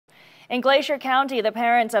In Glacier County, the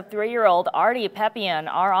parents of 3-year-old Artie Peppian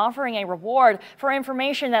are offering a reward for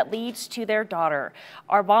information that leads to their daughter.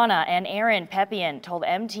 Arbana and Aaron Peppian told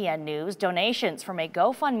MTN News donations from a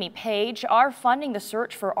GoFundMe page are funding the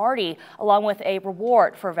search for Artie, along with a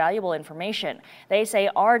reward for valuable information. They say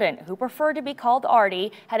Arden, who preferred to be called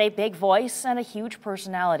Artie, had a big voice and a huge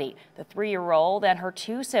personality. The 3-year-old and her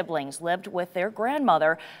 2 siblings lived with their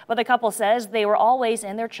grandmother, but the couple says they were always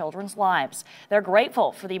in their children's lives. They're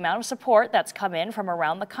grateful for the amount of support that's come in from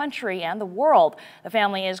around the country and the world. The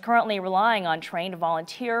family is currently relying on trained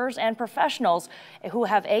volunteers and professionals who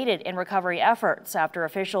have aided in recovery efforts after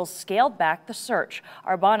officials scaled back the search.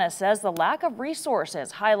 Arbana says the lack of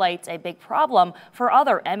resources highlights a big problem for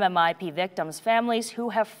other MMIP victims' families who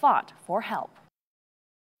have fought for help.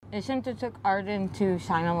 It shouldn't have took Arden to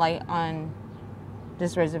shine a light on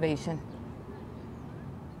this reservation,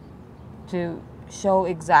 to show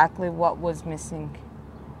exactly what was missing.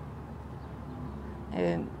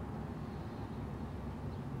 And,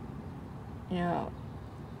 you know,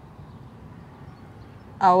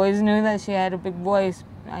 I always knew that she had a big voice.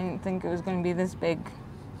 I didn't think it was going to be this big.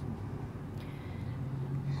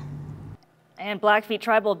 And Blackfeet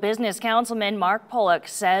Tribal Business Councilman Mark Pollock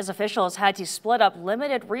says officials had to split up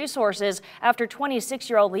limited resources after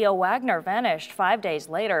 26-year-old Leo Wagner vanished 5 days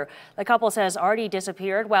later. The couple says Artie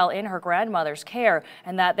disappeared while in her grandmother's care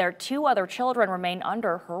and that their 2 other children remain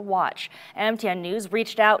under her watch. MTN News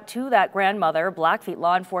reached out to that grandmother, Blackfeet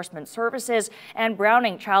Law Enforcement Services, and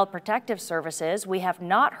Browning Child Protective Services. We have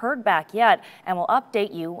not heard back yet and will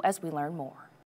update you as we learn more.